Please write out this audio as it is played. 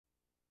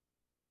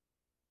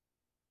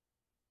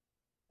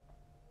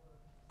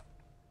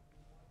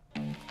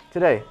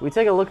Today, we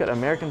take a look at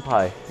American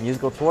Pie, a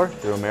musical tour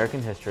through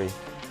American history.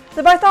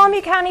 The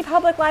Bartholomew County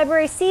Public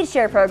Library Seed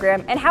Share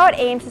program and how it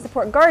aims to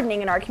support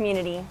gardening in our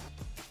community.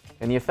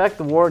 And the effect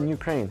the war in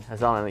Ukraine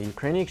has on a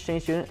Ukrainian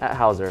exchange student at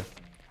Hauser.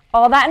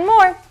 All that and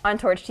more on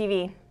Torch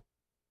TV.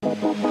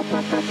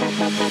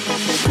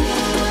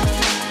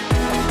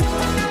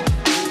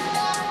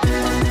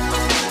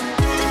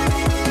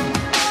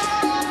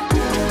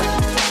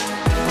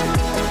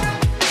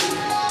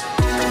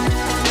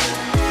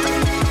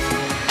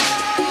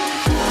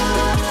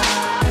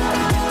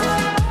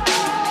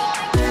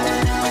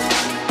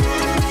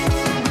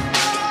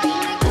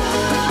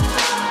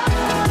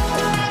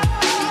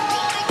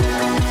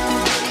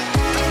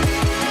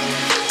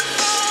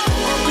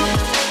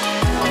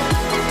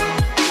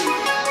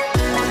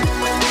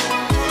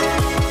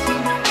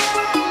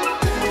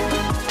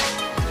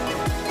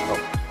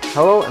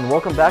 Hello and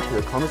welcome back to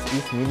the Columbus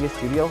East Media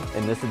Studio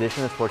in this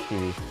edition of Torch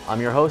TV. I'm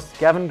your host,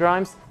 Gavin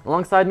Grimes.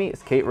 Alongside me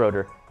is Kate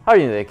Roeder. How are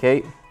you today,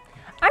 Kate?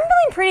 I'm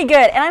feeling pretty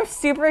good, and I'm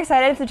super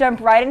excited to jump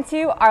right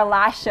into our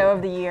last show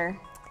of the year.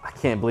 I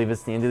can't believe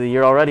it's the end of the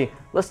year already.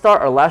 Let's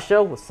start our last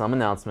show with some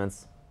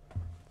announcements.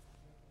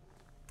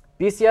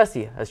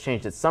 BCSC has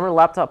changed its summer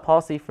laptop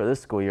policy for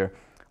this school year.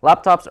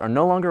 Laptops are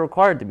no longer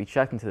required to be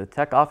checked into the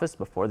tech office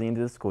before the end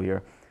of the school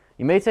year.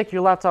 You may take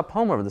your laptop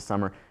home over the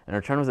summer and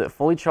return with it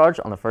fully charged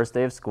on the first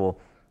day of school.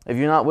 If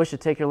you do not wish to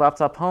take your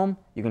laptop home,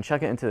 you can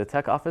check it into the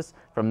tech office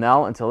from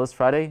now until this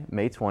Friday,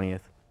 May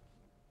 20th.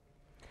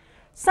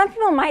 Some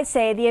people might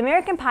say the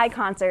American Pie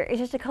concert is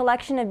just a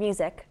collection of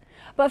music,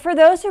 but for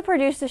those who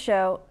produce the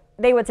show,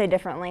 they would say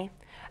differently.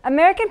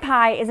 American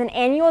Pie is an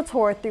annual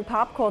tour through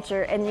pop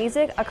culture and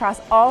music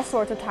across all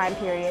sorts of time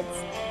periods.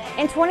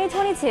 In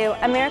 2022,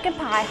 American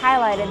Pie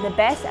highlighted the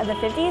best of the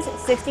 50s,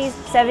 60s,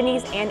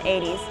 70s, and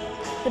 80s.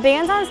 The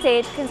bands on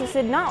stage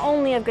consisted not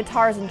only of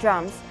guitars and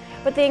drums,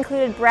 but they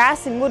included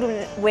brass and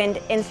woodwind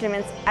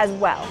instruments as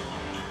well.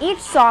 Each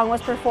song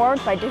was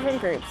performed by different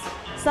groups.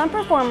 Some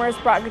performers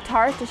brought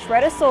guitars to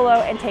shred a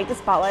solo and take the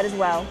spotlight as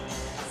well.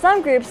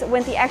 Some groups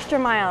went the extra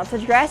mile to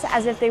dress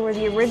as if they were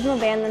the original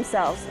band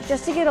themselves,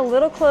 just to get a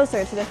little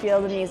closer to the feel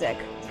of the music.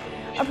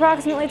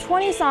 Approximately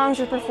 20 songs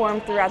were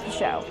performed throughout the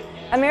show.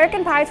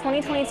 American Pie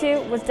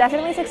 2022 was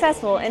definitely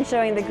successful in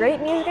showing the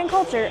great music and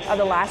culture of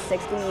the last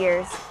 60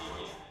 years.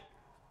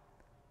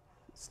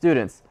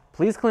 Students,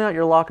 please clean out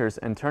your lockers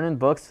and turn in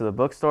books to the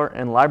bookstore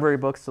and library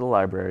books to the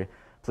library.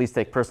 Please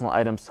take personal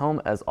items home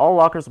as all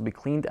lockers will be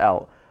cleaned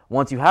out.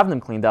 Once you have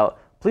them cleaned out,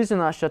 please do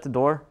not shut the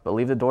door, but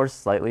leave the doors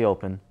slightly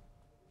open.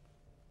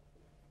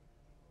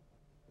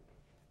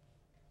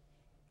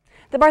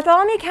 The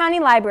Bartholomew County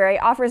Library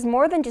offers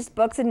more than just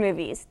books and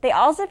movies. They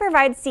also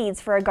provide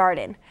seeds for a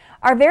garden.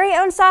 Our very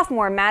own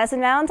sophomore, Madison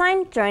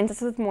Valentine, joins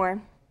us with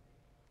more.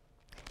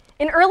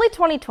 In early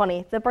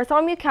 2020, the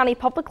Bartholomew County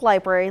Public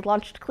Library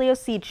launched Clio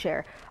Seed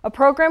Share, a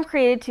program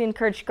created to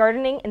encourage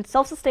gardening and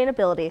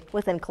self-sustainability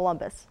within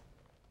Columbus.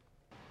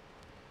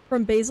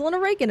 From basil and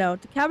oregano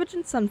to cabbage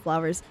and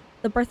sunflowers,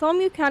 the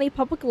Bartholomew County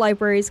Public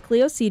Library's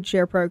Clio Seed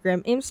Share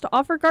program aims to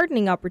offer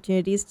gardening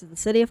opportunities to the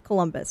city of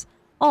Columbus,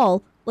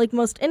 all, like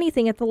most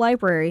anything at the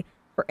library,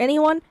 for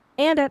anyone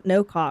and at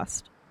no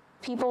cost.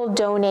 People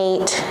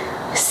donate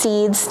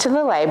seeds to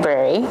the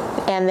library,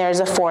 and there's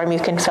a form you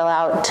can fill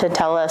out to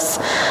tell us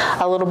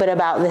a little bit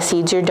about the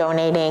seeds you're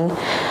donating.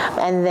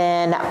 And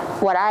then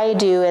what I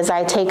do is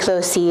I take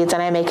those seeds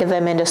and I make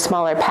them into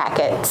smaller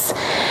packets.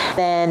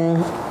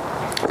 Then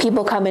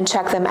people come and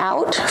check them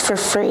out for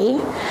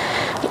free.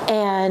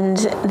 And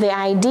the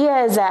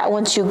idea is that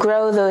once you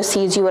grow those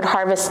seeds, you would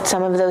harvest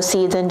some of those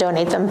seeds and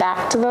donate them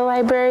back to the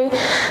library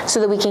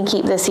so that we can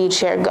keep the seed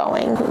share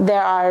going.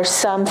 There are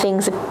some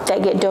things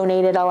that get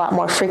donated a lot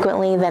more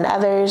frequently than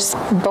others,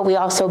 but we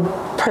also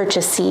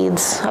purchase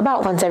seeds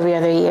about once every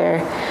other year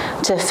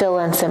to fill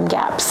in some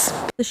gaps.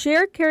 The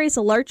share carries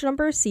a large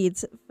number of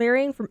seeds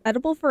varying from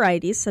edible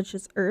varieties such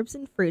as herbs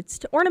and fruits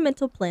to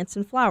ornamental plants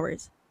and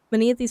flowers.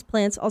 Many of these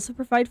plants also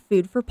provide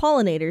food for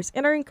pollinators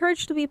and are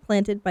encouraged to be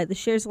planted by the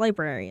share's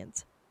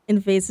librarians.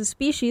 Invasive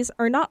species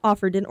are not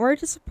offered in order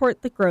to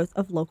support the growth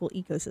of local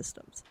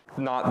ecosystems.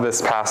 Not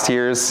this past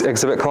year's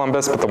Exhibit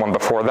Columbus, but the one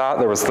before that.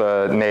 There was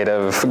the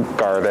native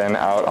garden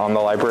out on the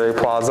library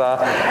plaza,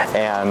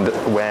 and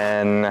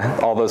when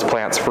all those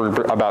plants were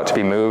about to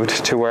be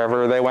moved to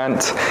wherever they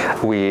went,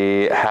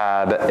 we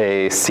had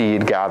a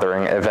seed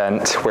gathering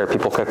event where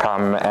people could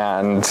come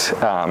and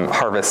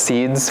harvest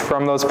seeds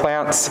from those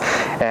plants,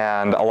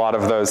 and a lot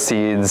of those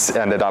seeds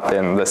ended up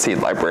in the seed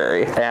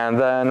library. And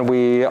then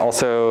we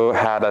also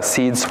had a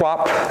seed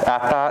swap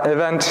at that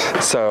event,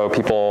 so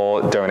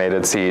people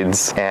donated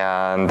seeds,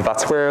 and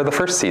that's where the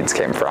first seeds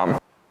came from.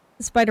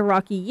 Despite a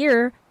rocky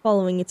year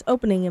following its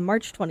opening in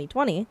March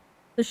 2020,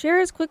 the share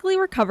has quickly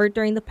recovered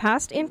during the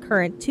past and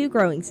current 2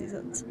 growing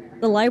seasons.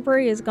 The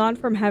library has gone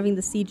from having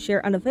the seed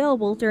share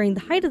unavailable during the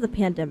height of the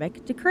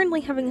pandemic to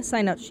currently having a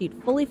sign-out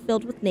sheet fully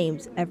filled with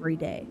names every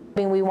day.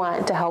 We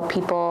want to help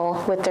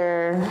people with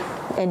their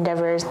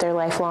endeavors, their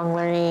lifelong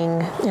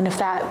learning, and if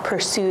that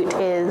pursuit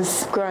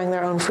is growing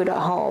their own food at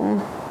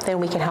home, then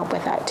we can help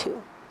with that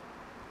too.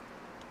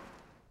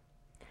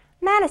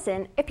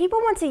 Madison, if people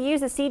want to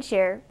use the seed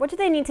share, what do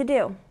they need to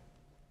do?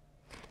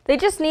 They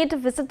just need to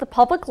visit the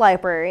public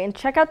library and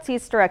check out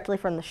seeds directly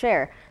from the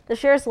share. The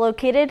share is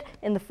located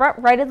in the front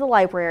right of the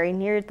library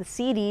near the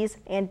CDs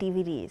and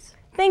DVDs.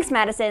 Thanks,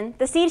 Madison.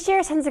 The seed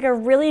share sounds like a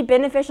really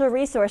beneficial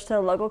resource to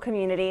the local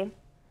community.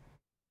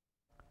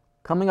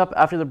 Coming up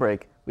after the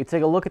break, we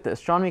take a look at the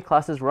astronomy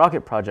class's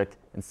rocket project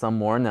and some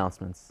more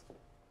announcements.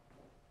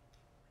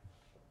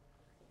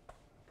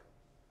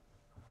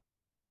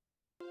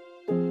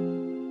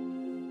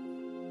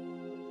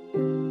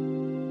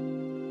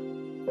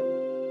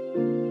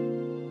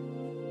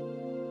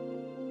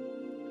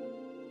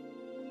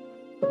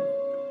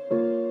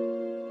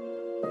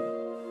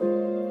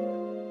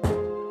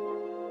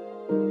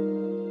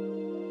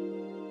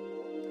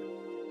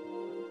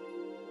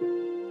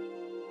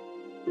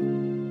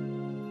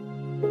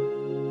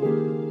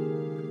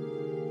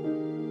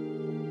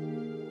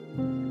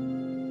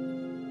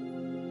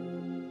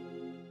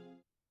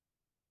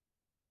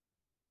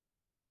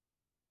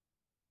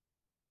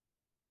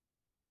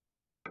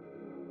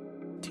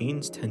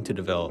 Teens tend to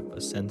develop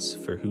a sense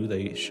for who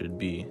they should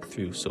be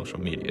through social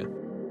media.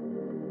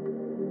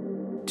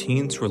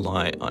 Teens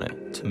rely on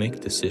it to make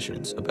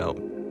decisions about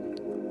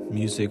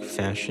music,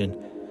 fashion,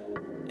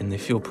 and they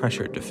feel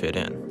pressured to fit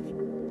in.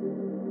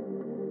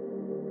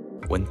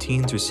 When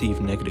teens receive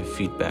negative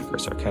feedback or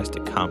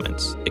sarcastic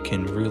comments, it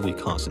can really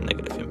cause a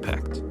negative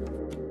impact.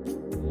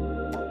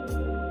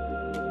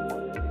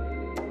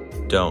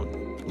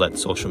 Don't let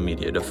social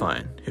media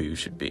define who you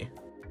should be.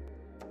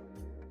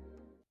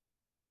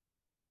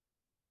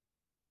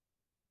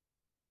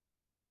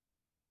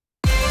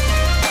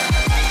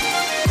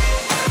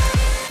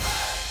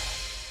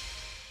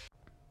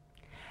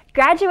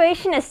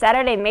 Graduation is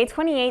Saturday, May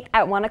 28th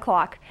at 1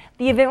 o'clock.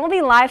 The event will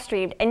be live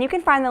streamed, and you can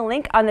find the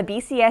link on the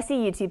BCSC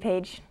YouTube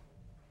page.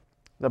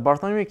 The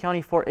Bartholomew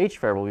County 4-H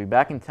Fair will be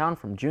back in town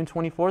from June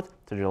 24th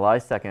to July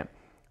 2nd.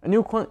 A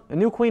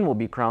new queen will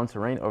be crowned to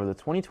reign over the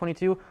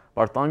 2022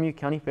 Bartholomew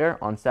County Fair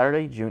on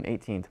Saturday, June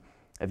 18th.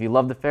 If you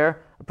love the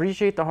fair,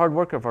 appreciate the hard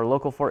work of our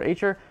local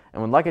 4-H'er,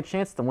 and would like a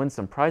chance to win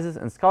some prizes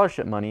and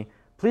scholarship money,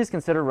 please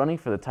consider running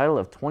for the title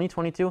of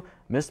 2022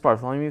 Miss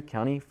Bartholomew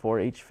County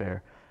 4-H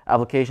Fair.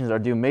 Applications are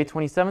due May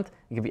 27th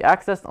and can be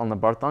accessed on the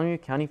Bartholomew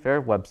County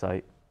Fair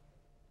website.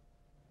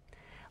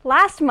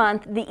 Last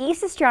month, the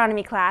East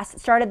Astronomy class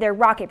started their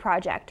rocket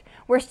project,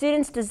 where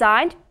students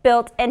designed,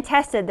 built, and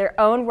tested their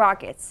own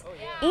rockets.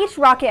 Each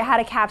rocket had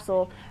a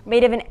capsule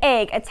made of an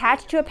egg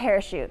attached to a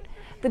parachute.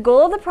 The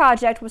goal of the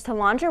project was to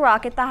launch a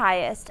rocket the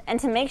highest and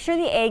to make sure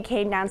the egg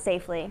came down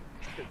safely.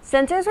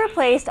 Sensors were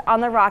placed on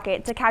the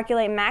rocket to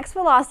calculate max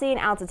velocity and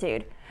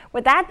altitude.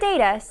 With that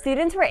data,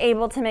 students were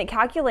able to make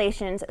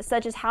calculations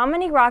such as how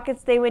many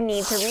rockets they would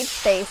need to reach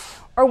space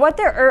or what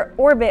their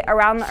orbit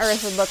around the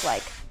Earth would look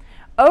like.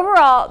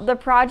 Overall, the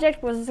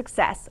project was a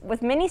success,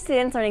 with many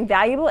students learning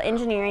valuable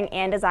engineering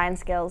and design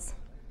skills.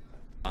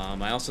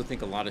 I also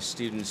think a lot of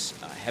students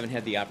haven't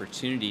had the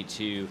opportunity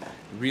to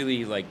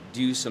really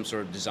do some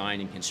sort of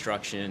design and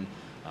construction.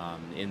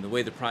 And the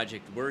way the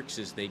project works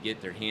is they get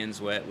their hands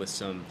wet with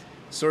some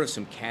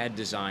CAD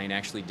design,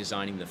 actually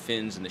designing the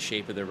fins and the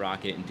shape of the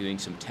rocket and doing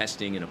some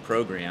testing in a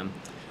program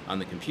on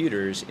the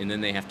computers, and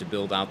then they have to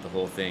build out the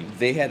whole thing.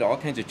 They had all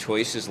kinds of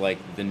choices, like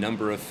the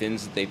number of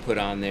fins that they put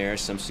on there.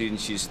 Some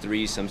students use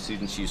 3, some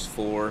students use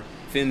 4.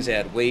 Fins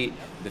add weight,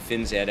 the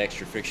fins add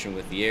extra friction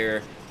with the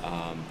air,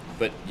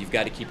 but you've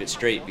got to keep it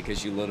straight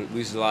because you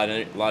lose a lot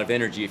of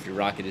energy if your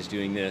rocket is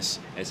doing this.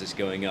 As it's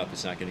going up,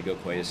 it's not going to go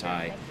quite as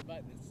high.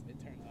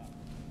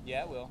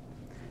 Yeah, it will.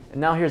 And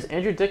now here's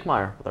Andrew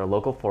Dickmeyer with our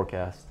local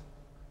forecast.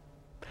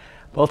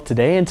 Both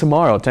today and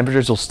tomorrow,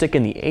 temperatures will stick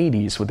in the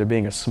 80s, with there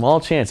being a small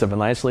chance of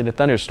an isolated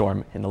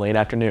thunderstorm in the late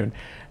afternoon.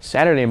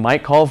 Saturday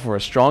might call for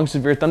a strong,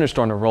 severe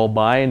thunderstorm to roll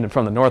by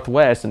from the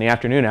northwest in the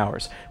afternoon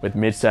hours, with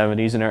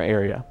mid-70s in our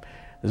area.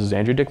 This is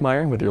Andrew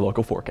Dickmeyer with your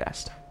local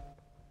forecast.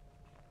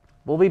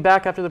 We'll be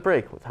back after the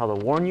break with how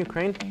the war in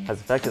Ukraine has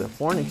affected the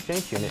foreign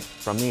exchange unit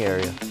from the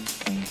area.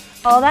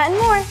 All that and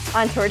more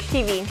on Torch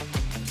TV.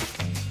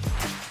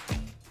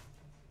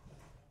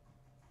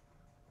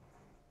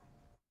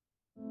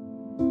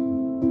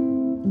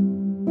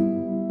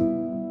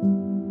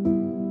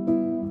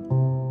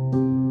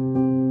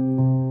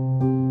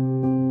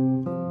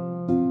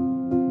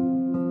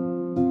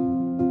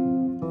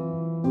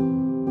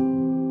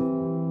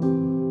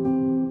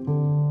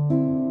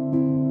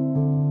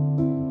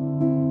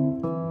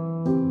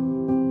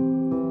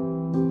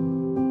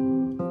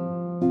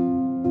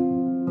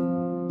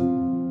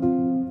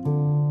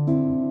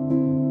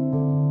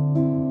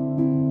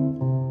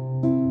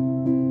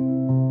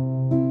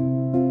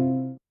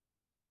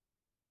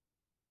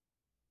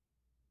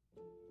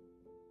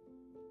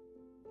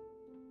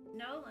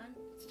 Nolan,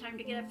 it's time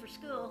to get up for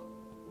school.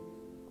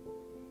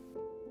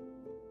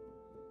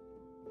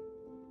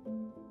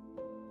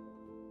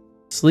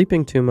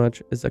 Sleeping too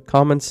much is a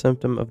common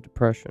symptom of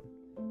depression,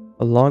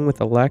 along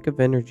with a lack of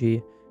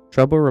energy,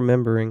 trouble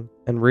remembering,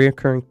 and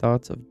reoccurring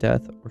thoughts of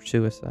death or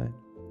suicide.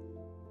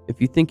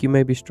 If you think you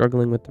may be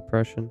struggling with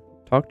depression,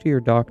 talk to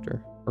your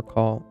doctor or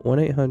call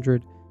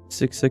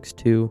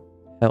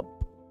 1-800-662-HELP.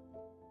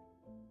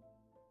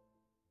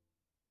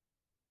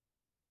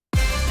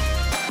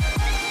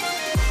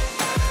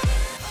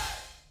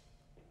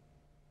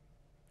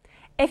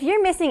 If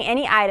you're missing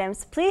any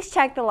items, please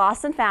check the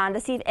Lost and Found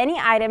to see if any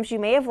items you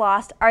may have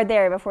lost are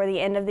there before the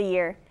end of the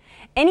year.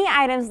 Any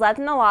items left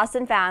in the Lost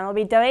and Found will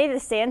be donated to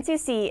Sans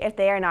Souci if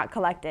they are not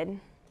collected.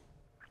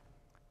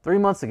 3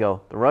 months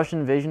ago, the Russian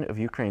invasion of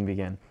Ukraine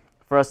began.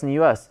 For us in the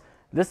U.S.,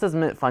 this has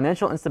meant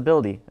financial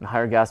instability and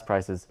higher gas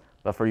prices,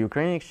 but for a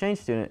Ukrainian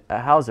exchange student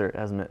at Hauser, it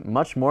has meant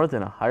much more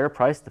than a higher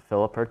price to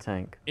fill up her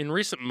tank. In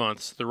recent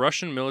months, the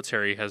Russian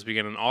military has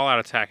begun an all-out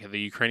attack at the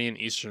Ukrainian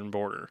eastern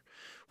border,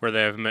 where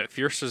they have met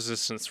fierce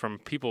resistance from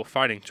people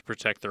fighting to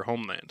protect their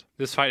homeland.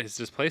 This fight has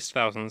displaced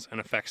thousands and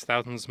affects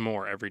thousands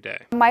more every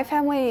day. My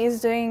family is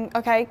doing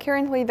okay.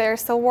 Currently, they're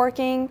still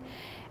working,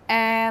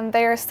 and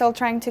they are still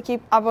trying to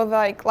keep up with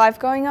life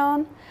going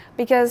on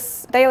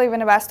because they live in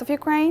the west of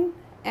Ukraine,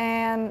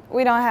 and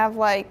we don't have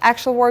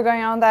actual war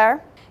going on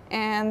there,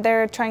 and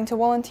they're trying to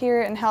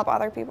volunteer and help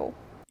other people.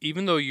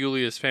 Even though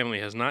Yulia's family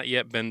has not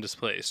yet been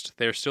displaced,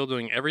 they are still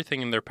doing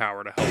everything in their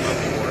power to help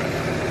out the war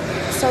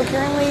effort. So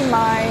currently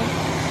my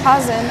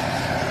cousin,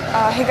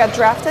 he got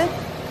drafted,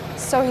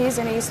 so he's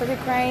in the east of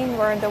Ukraine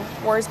where the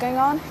war is going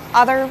on.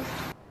 Other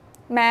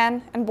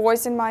men and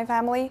boys in my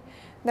family,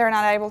 they're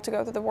not able to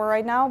go to the war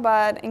right now,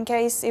 but in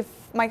case if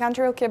my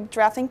country will keep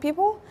drafting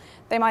people,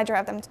 they might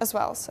draft them as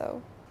well.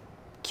 So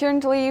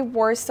currently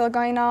war is still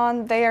going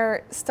on. They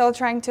are still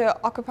trying to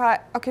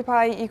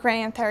occupy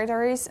Ukrainian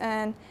territories,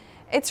 and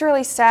it's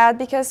really sad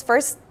because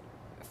first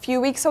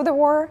few weeks of the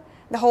war,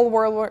 the whole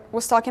world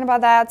was talking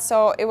about that,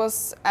 so it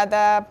was at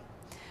the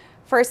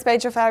first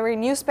page of every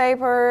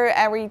newspaper,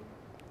 every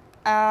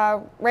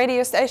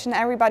radio station,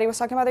 everybody was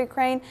talking about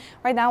Ukraine.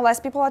 Right now, less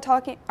people are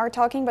talking,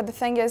 but the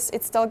thing is,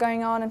 it's still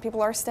going on, and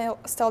people are still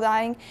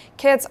dying.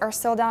 Kids are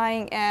still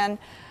dying, and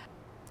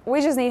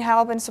we just need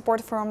help and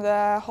support from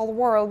the whole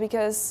world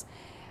because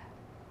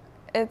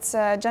it's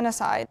a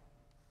genocide.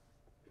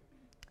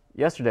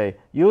 Yesterday,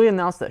 Yulia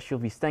announced that she'll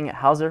be staying at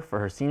Hauser for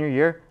her senior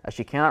year as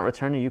she cannot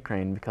return to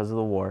Ukraine because of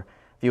the war.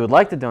 If you would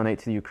like to donate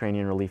to the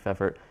Ukrainian relief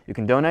effort, you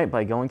can donate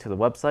by going to the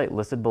website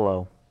listed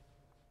below.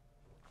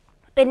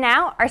 And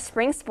now, our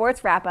spring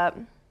sports wrap-up.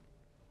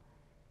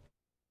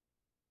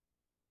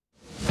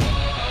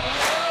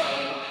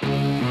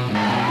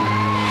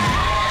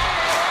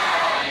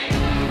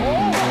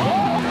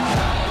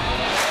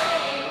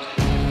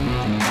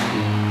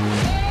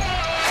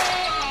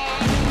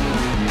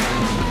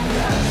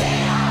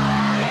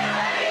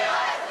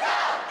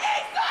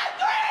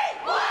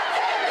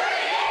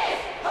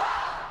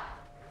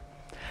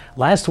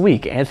 Last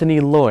week,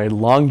 Anthony Lloyd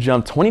long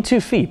jumped 22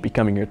 feet,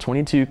 becoming your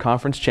 22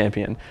 conference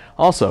champion.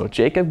 Also,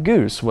 Jacob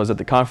Goose was at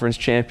the conference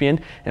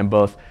champion in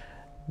both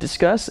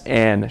discus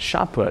and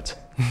shot put.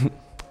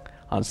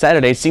 On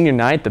Saturday, senior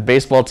night, the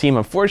baseball team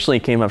unfortunately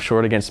came up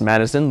short against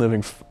Madison,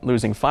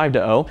 losing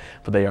 5-0,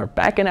 but they are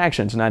back in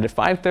action tonight at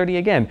 5:30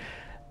 again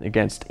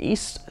against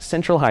East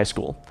Central High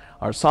School.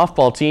 Our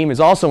softball team is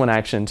also in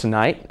action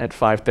tonight at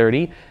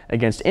 5:30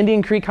 against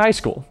Indian Creek High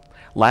School.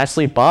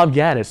 Lastly, Bob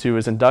Gaddis, who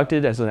was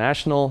inducted as the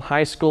National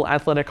High School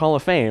Athletic Hall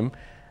of Fame.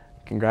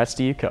 Congrats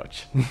to you,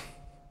 Coach.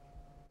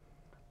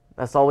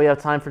 That's all we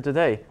have time for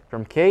today.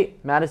 From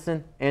Kate,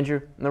 Madison, Andrew,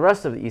 and the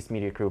rest of the East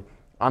Media crew,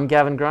 I'm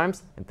Gavin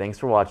Grimes, and thanks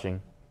for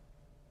watching.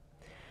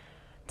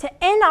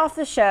 To end off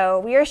the show,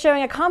 we are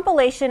showing a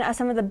compilation of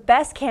some of the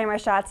best camera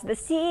shots the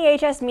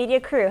CEHS Media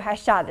crew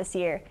has shot this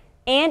year.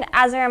 And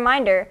as a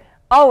reminder,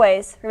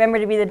 always remember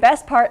to be the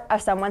best part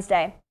of someone's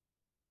day.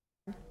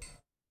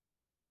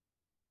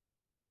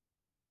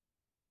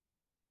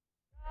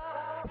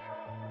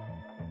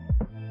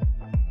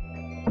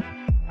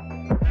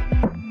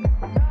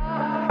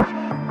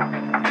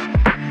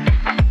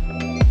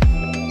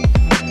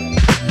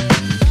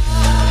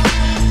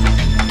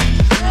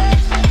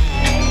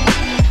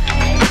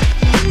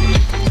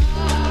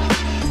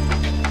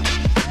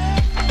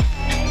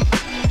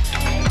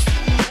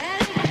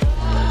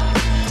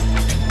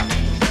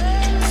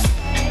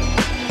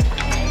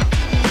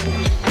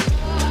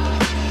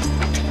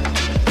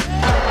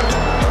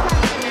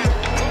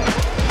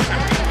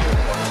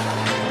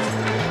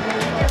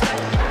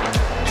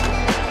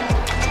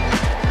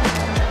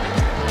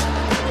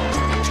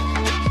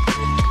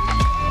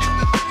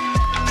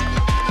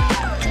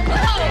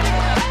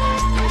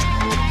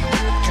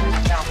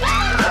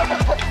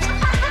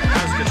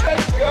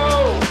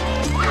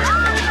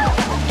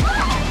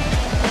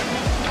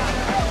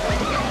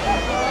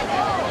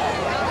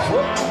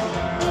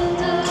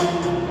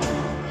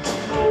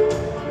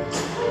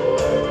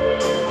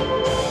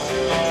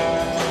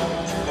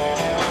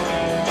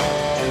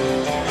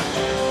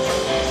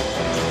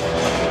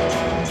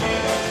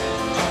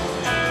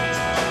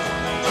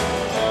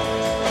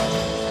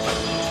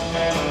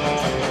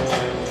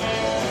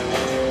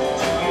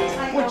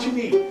 What you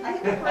need? I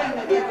can bring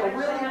like a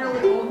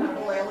really old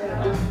oil.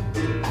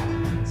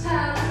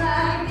 Sounds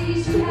like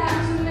these you have.